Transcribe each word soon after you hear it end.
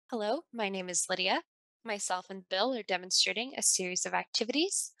Hello, my name is Lydia. Myself and Bill are demonstrating a series of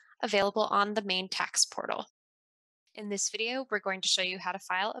activities available on the Maine tax portal. In this video, we're going to show you how to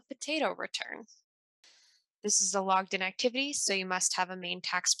file a potato return. This is a logged in activity, so you must have a Maine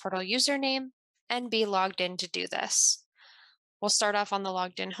tax portal username and be logged in to do this. We'll start off on the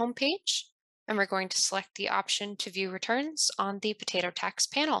logged in homepage, and we're going to select the option to view returns on the potato tax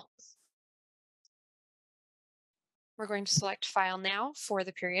panel. We're going to select File Now for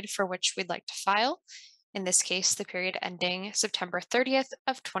the period for which we'd like to file, in this case, the period ending September 30th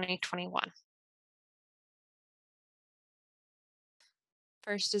of 2021.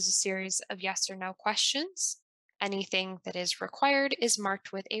 First is a series of yes or no questions. Anything that is required is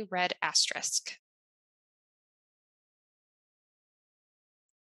marked with a red asterisk.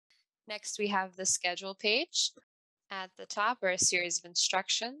 Next, we have the schedule page. At the top are a series of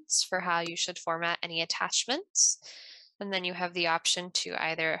instructions for how you should format any attachments. And then you have the option to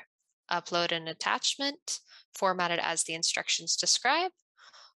either upload an attachment, format it as the instructions describe,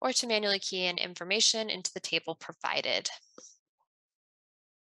 or to manually key in information into the table provided.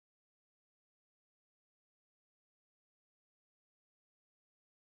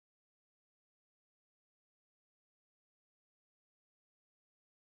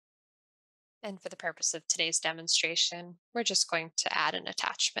 And for the purpose of today's demonstration, we're just going to add an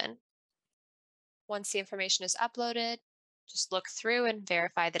attachment. Once the information is uploaded, just look through and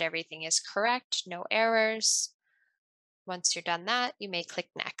verify that everything is correct, no errors. Once you're done that, you may click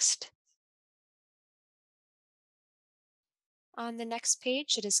Next. On the next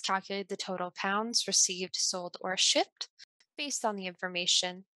page, it is calculated the total pounds received, sold, or shipped based on the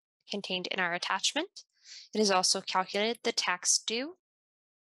information contained in our attachment. It is also calculated the tax due.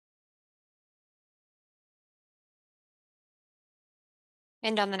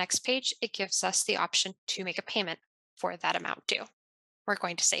 And on the next page, it gives us the option to make a payment for that amount due. We're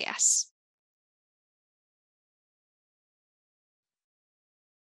going to say yes.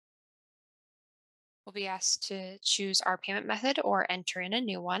 We'll be asked to choose our payment method or enter in a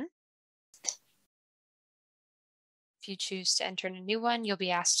new one. If you choose to enter in a new one, you'll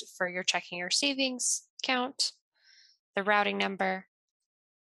be asked for your checking or savings account, the routing number,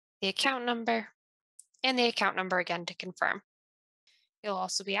 the account number, and the account number again to confirm. You'll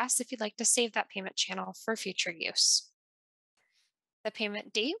also be asked if you'd like to save that payment channel for future use. The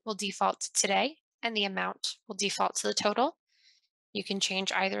payment date will default to today, and the amount will default to the total. You can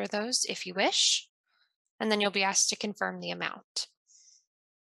change either of those if you wish, and then you'll be asked to confirm the amount.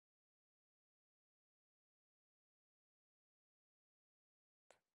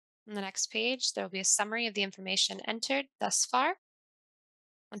 On the next page, there will be a summary of the information entered thus far.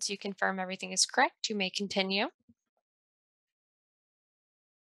 Once you confirm everything is correct, you may continue.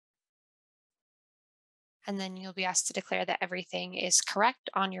 And then you'll be asked to declare that everything is correct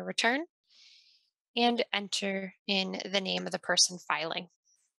on your return and enter in the name of the person filing.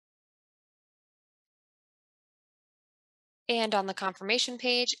 And on the confirmation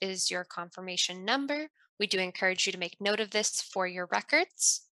page is your confirmation number. We do encourage you to make note of this for your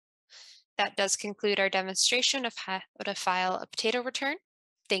records. That does conclude our demonstration of how to file a potato return.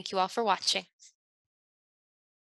 Thank you all for watching.